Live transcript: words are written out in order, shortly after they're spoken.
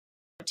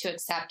to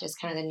accept as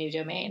kind of the new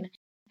domain.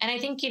 And I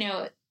think,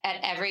 at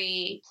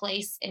every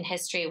place in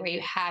history where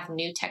you have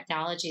new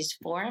technologies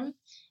form,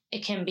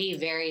 it can be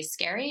very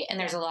scary. And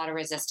there's a lot of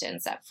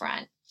resistance up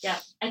front. Yeah.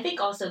 I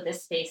think also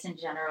this space in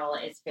general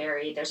is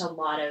there's a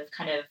lot of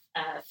kind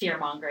of fear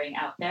mongering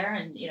out there.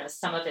 And,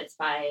 some of it's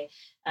by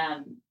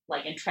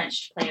like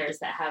entrenched players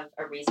that have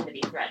a reason to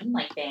be threatened,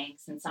 like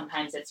banks. And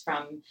sometimes it's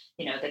from,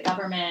 the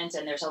government.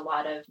 And there's a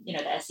lot of,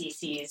 the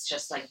SEC's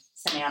just like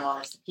sending out a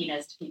lot of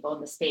subpoenas to people in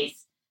the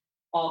space,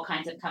 all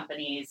kinds of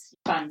companies,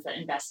 funds that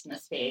invest in the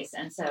space.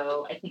 And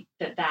so I think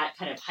that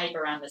kind of hype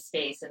around the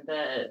space and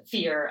the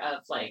fear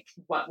of like,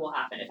 what will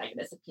happen if I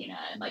get a subpoena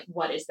and like,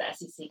 what is the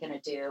SEC going to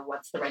do?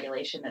 What's the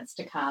regulation that's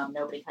to come?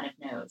 Nobody kind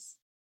of knows.